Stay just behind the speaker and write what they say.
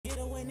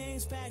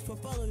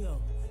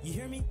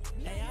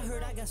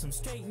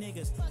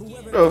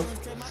The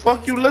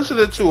fuck you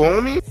listening to,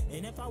 homie?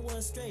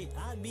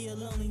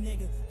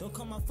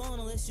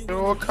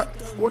 Yo,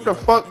 what the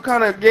fuck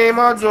kind of game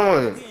I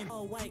joined?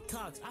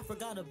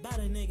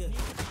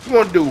 You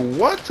wanna do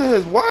what to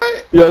his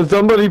what? Yo,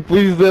 somebody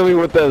please tell me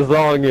what that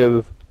song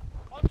is.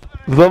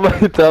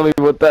 Somebody tell me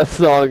what that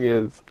song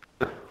is.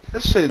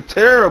 That shit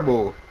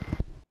terrible.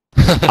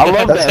 I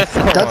love that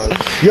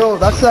song.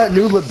 That's that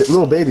new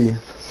little baby.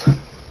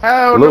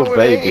 Hell Little no,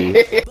 baby.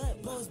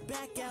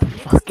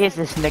 Fuck is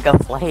this nigga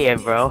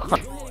playing, bro?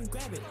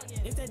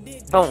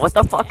 Bro, what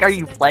the fuck are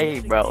you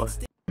playing, bro?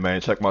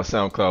 Man, check my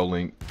SoundCloud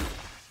link.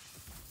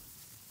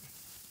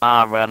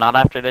 Nah, bro, not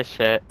after this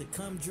shit.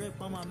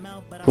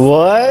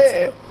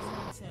 What?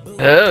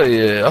 Hell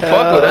yeah, I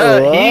fuck with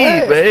that. What?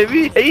 Heat,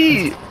 baby,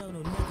 heat.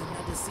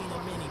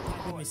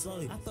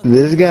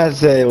 This guy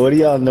said, what do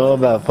y'all know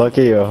about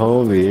fucking your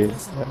homie?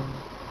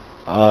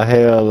 Oh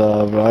hell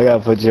no, bro, I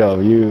gotta put you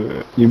on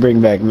mute. You bring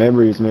back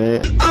memories,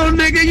 man. Oh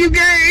nigga, you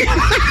gay!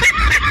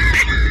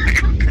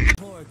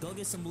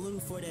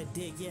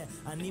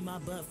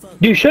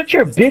 Dude, shut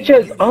your bitch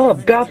ass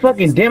up. God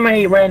fucking damn, I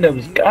hate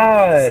randoms.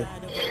 God.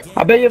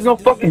 I bet you have no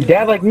fucking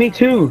dad like me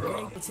too.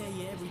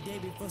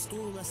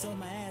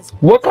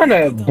 What kind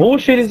of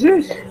bullshit is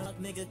this?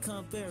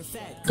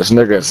 This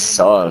nigga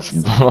sus,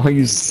 bro.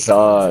 You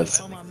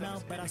sus.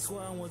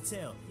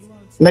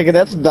 Nigga,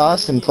 that's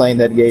Dawson playing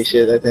that gay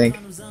shit, I think.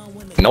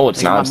 No,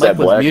 it's not. It's that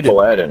black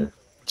Paladin.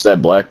 It's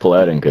that black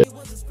Paladin kid.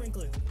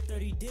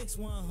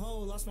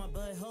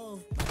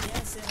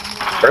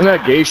 Turn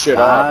that gay shit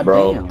off,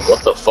 bro. Damn.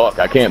 What the fuck?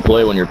 I can't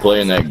play when you're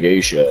playing that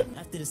gay shit.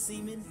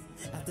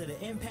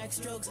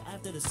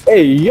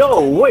 Hey,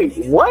 yo, wait,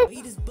 what?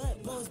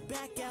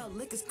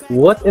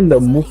 What in the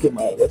mook am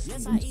I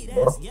listening to,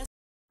 bro?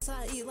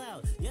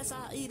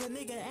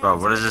 Bro,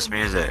 what is this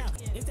music? What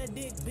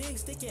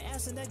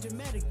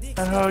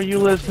the hell are you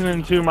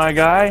listening to, my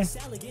guy?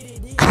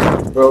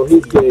 Bro,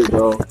 he's gay,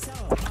 bro.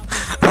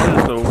 That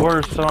is the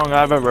worst song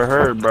I've ever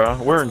heard,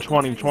 bro. We're in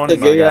 2020,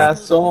 It's a gay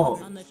ass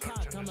song.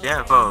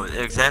 Yeah, bro,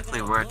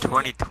 exactly. We're in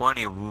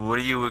 2020. What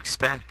do you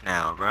expect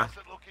now, bro?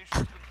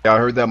 Yeah, I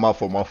heard that. My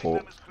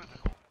fault.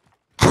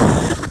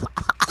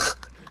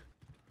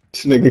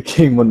 This nigga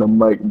came on the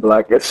mic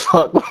black as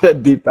fuck with a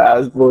deep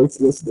ass voice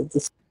listening to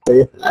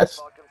say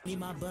ass.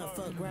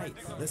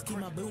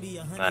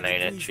 That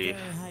ain't it, chief.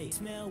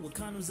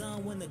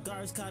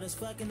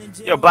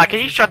 Yo, Black,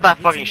 can you shut that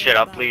fucking shit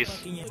up, please?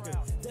 Dude,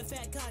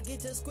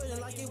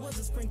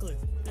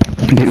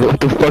 what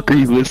the fuck are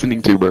you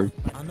listening to, bro?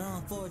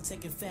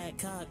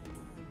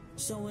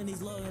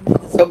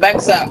 Go back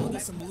south.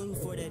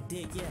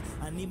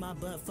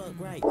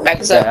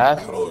 Back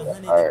south.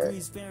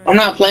 I'm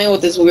not playing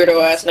with this weirdo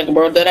ass nigga,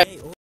 bro.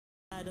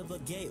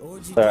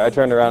 Sorry, I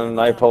turned around and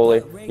knife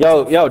holy.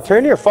 Yo,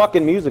 turn your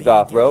fucking music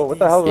off, bro. What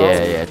the hell's wrong?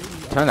 Yeah,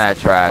 turn that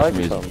trash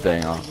music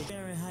thing off.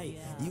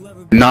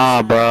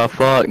 Nah, bro,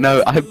 fuck.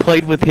 No, I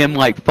played with him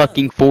like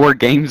fucking 4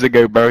 games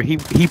ago, bro. He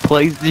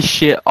plays this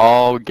shit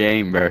all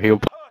game, bro. He'll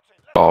play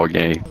all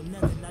game.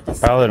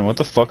 Paladin, what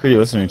the fuck are you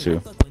listening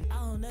to?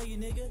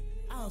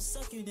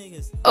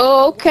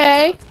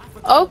 Okay.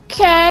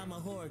 Okay.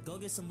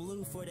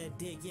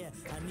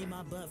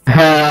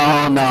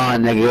 Hell no,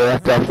 nigga.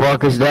 What the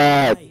fuck is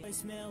that?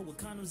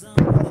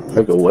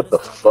 Nigga, what the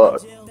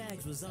fuck?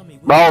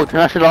 Bro,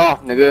 turn that shit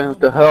off, nigga. What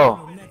the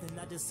hell?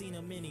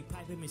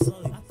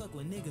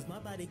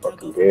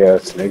 Fucking gay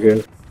ass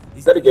nigga.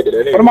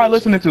 What am I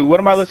listening to?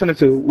 What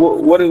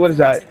is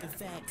that?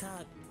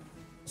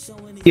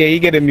 Yeah, you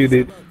get it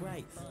muted.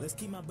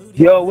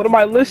 Yo, what am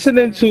I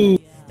listening to?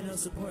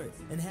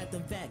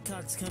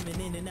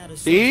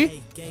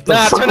 See?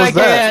 Nah, turn that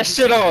gay ass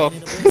shit off.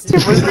 Turn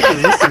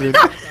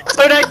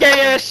that gay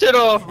ass shit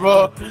off,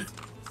 bro.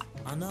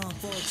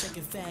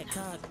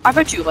 I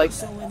bet you like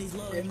that.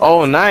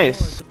 Oh,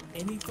 nice.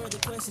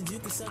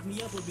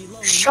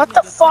 Shut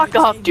the fuck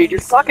up, dude.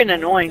 You're fucking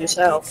annoying as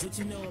hell.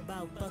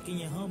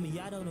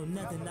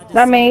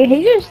 I mean,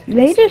 he just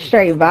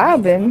straight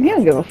vibing. He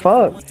don't give a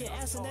fuck.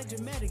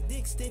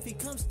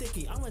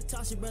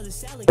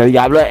 El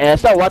diablo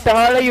eso, what the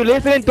hell are you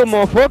listening to,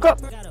 motherfucker?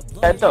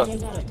 Esto.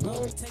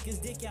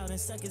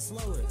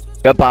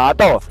 ¿Qué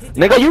pato?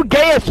 Nigga, you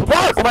gay as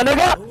fuck, my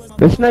nigga!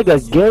 This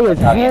nigga's gay as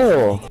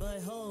hell.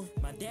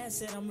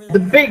 The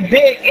big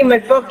dick in the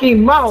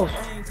fucking mouth.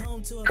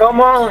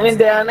 Come on, in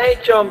the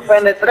anation,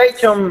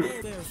 penetration.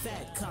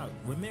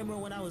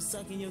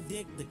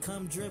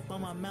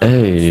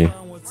 Hey,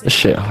 this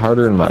shit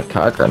harder than my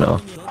cock right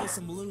now.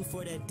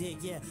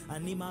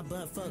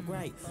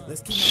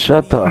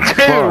 Shut the fuck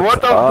Dude,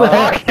 what the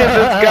fuck is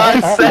this guy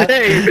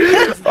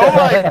saying? Oh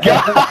my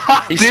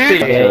god,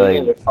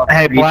 dude!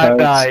 Hey, black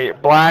guy,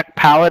 Black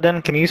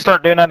Paladin, can you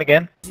start doing that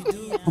again?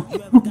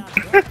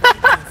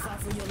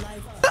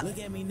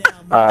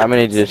 I'm gonna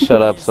need you to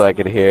shut up so I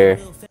could hear.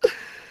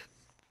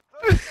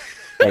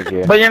 Thank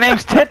you. But your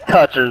name's Tit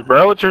Touchers,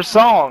 bro. It's your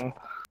song.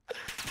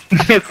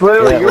 It's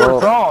literally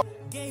your song.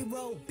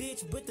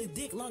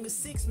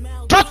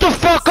 Shut the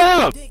fuck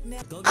up!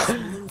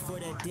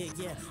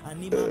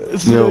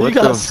 Yo, what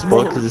the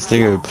fuck is this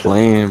nigga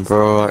playing,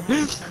 bro?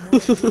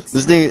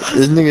 This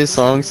nigga's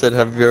song said,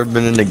 "Have you ever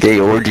been in a gay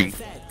orgy?"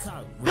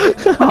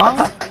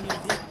 Huh?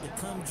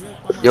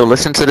 Yo,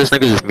 listen to this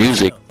nigga's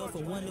music.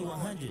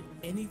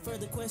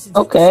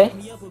 Okay.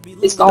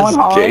 It's going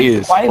hard. Gay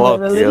as Quite fuck,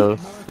 literally. yo.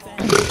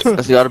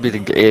 That's gotta be the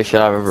gayest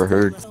shit I've ever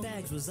heard.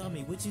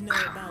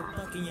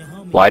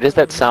 Why does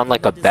that sound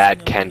like a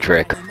bad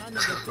Kendrick?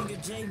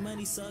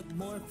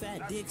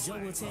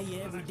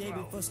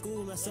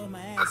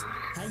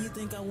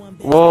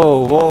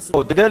 Whoa,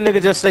 whoa, did that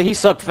nigga just say he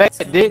sucked fat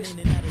dicks?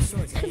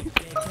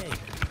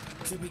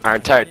 Our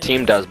entire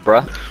team does,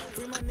 bruh.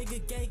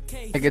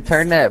 Nigga,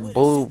 turn that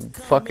bull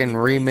fucking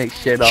remix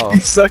shit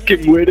off.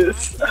 Sucking with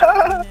us.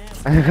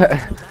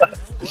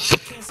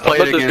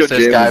 Played against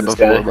this guy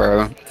before,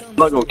 bro. I'm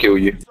not gonna kill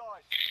you.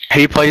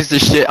 He plays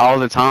this shit all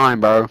the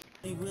time, bro.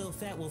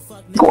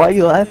 Why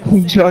you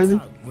laughing, Charlie?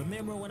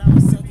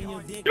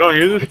 You don't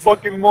hear this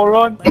fucking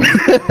moron?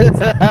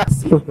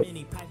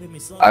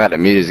 I gotta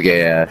mute his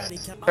gay ass.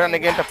 Trying to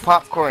get into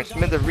popcorn,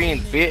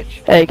 smithereens,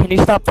 bitch. Hey, can you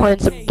stop playing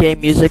some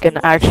game music and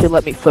actually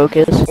let me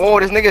focus? Oh,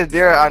 this nigga's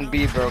there on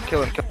B, bro.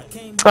 Kill him.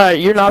 Alright,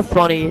 you're not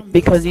funny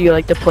because you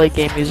like to play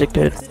game music,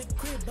 dude.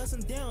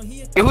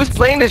 Hey, who's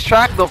playing this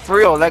track though, for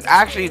real? Like,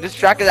 actually, this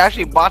track is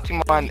actually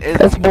botching on.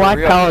 It's Black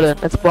Paladin.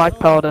 It's Black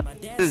Paladin.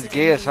 This is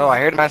gay as hell. I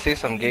heard man say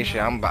some gay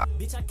shit. I'm about.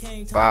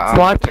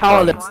 Black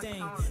Paladin.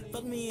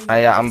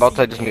 Yeah, I'm about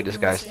to just mute this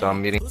guy. So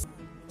I'm muting.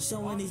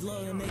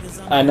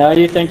 I know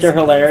you think you're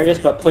hilarious,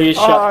 but please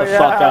shut the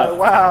fuck up.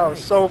 Wow,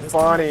 so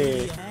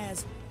funny.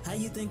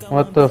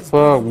 What the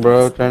fuck,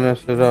 bro? Turn that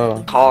shit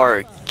off.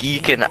 Car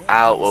geeking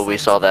out when we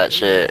saw that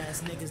shit.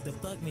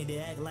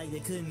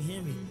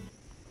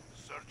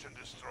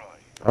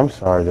 I'm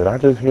sorry, did I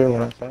just hear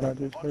what I thought I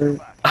just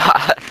heard?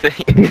 I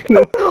think.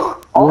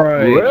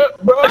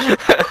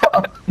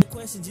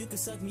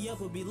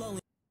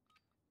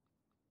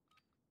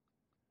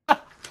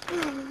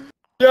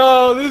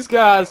 Yo, this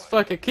guy's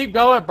fucking keep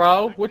going,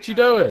 bro. What you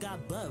doing?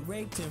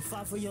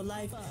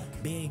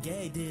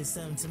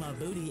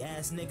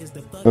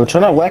 Yo,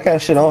 turn that whack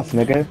ass shit off,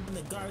 nigga.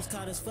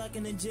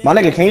 My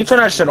nigga, can you turn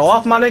that shit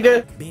off, my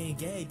nigga?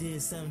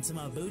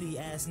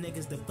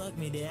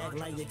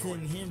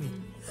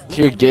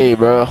 You're gay,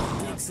 bro.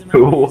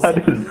 What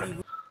is...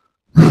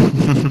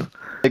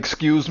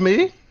 Excuse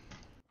me?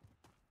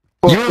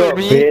 You heard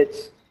me?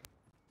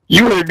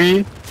 You heard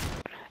me?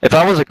 If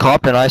I was a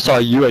cop and I saw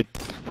you, I'd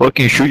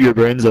fucking shoot your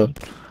brains out.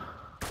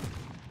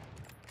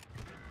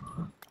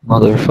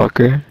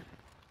 Motherfucker.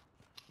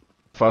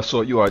 If I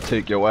saw you, I'd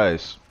take your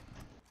ass.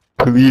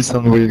 Please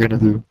tell me what you're gonna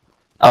do.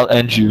 I'll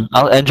end you.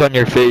 I'll end you on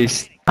your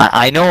face.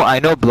 I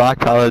know Black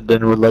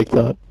Paladin would like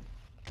that.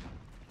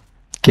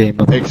 Okay,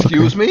 motherfucker.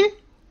 Excuse me?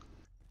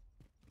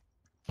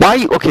 Why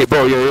you, okay,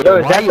 bro,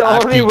 yo, why you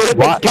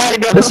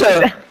acting,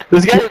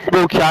 this guy's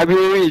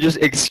vocabulary is just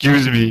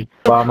excuse me.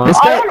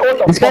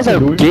 This guy's a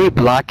gay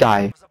black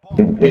guy.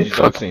 He's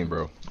 13,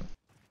 bro.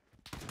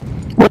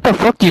 What the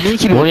fuck do you mean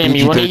he William,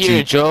 you wanna hear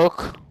a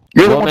joke?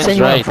 You're the one saying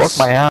you wanna fuck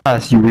my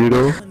ass, you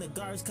weirdo.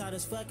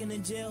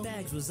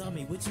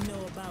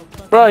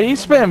 Bro, he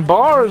spitting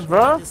bars,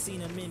 bro.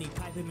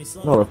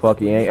 No, the fuck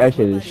he ain't. That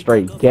shit is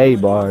straight gay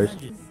bars.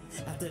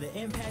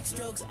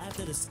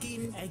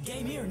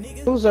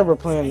 Who's ever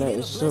playing that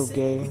is so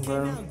gay,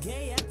 bro.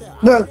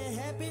 Bro,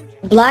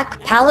 Black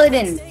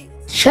Paladin,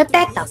 shut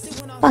that the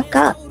fuck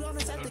up.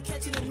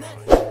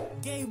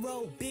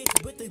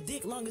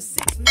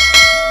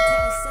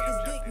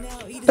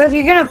 But if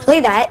you're gonna play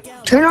that,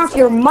 turn off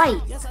your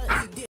mic.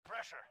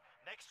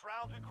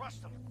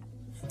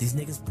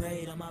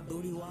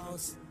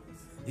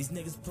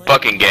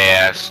 Fucking gay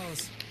ass.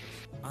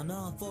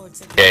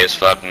 Gay as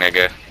fuck,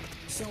 nigga.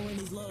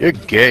 You're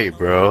gay,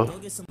 bro.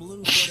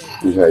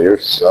 Yeah, you're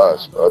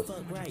sus, bro.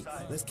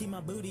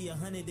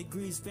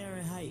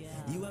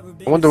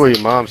 I wonder what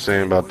your mom's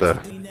saying about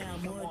that.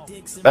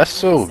 That's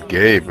so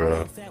gay,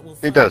 bro.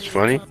 Think that's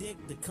funny?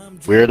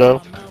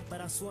 Weirdo?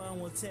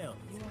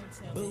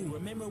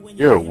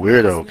 You're a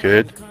weirdo,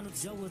 kid.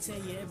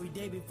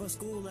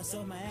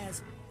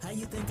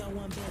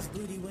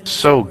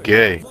 So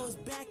gay.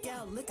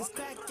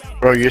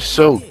 Bro, you're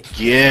so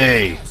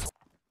gay.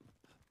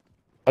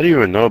 How do you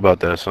even know about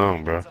that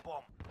song, bro? You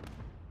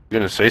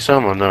gonna say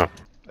something or no?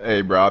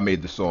 Hey, bro, I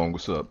made the song.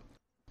 What's up?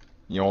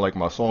 You don't like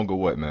my song or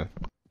what, man?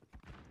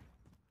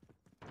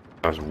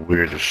 That's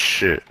weird as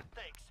shit.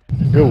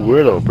 You're a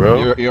weirdo,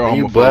 bro. You're Are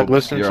you homophobe. black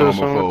listening You're to a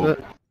song like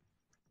homophobe.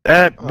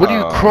 that? What are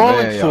you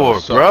crawling Man, for,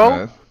 what's up, bro?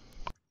 man?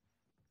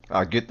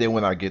 I get there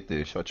when I get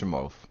there. Shut your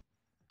mouth.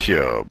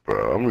 Yo,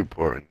 bro, I'm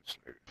reporting this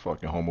nigga.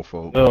 Fucking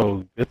homophobe.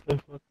 No, get the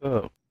fuck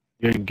up.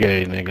 You're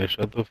gay, nigga.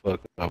 Shut the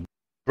fuck up.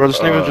 Bro, this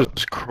nigga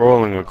just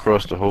crawling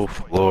across the whole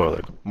floor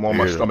like I'm on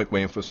my weirdo. stomach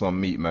waiting for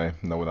some meat, man.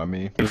 Know what I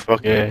mean? You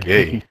fucking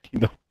gay.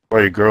 Why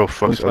your girl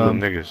fucks other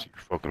niggas, you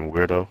fucking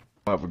weirdo.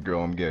 I have a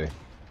girl, I'm gay.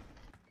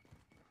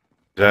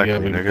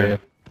 Exactly, nigga.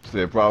 Is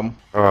there a problem?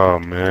 Oh,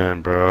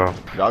 man, bro.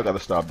 Y'all gotta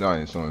stop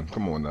dying, son.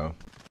 Come on now.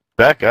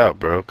 Back out,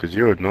 bro, because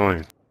you're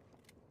annoying.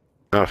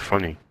 Not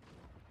funny.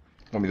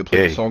 Want me to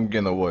play the song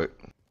again or what?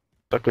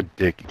 Suck a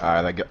dick.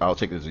 Alright, I'll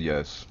take it as a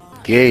yes.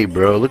 Gay,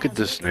 bro. Look at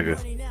this nigga.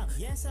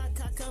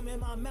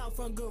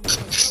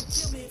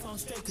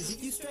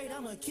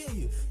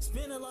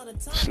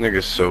 This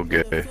nigga's so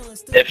gay.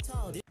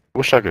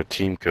 Wish I could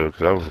team kill,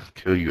 cause I would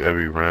kill you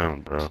every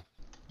round, bro.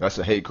 That's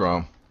a hate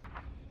crime.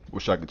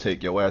 Wish I could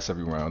take your ass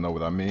every round, know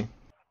what I mean?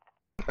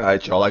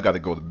 Alright, y'all, I gotta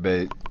go to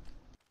bed.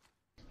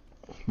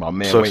 My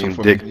man Suck waiting some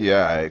for dick. me.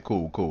 Yeah, alright,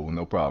 cool,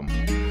 no problem.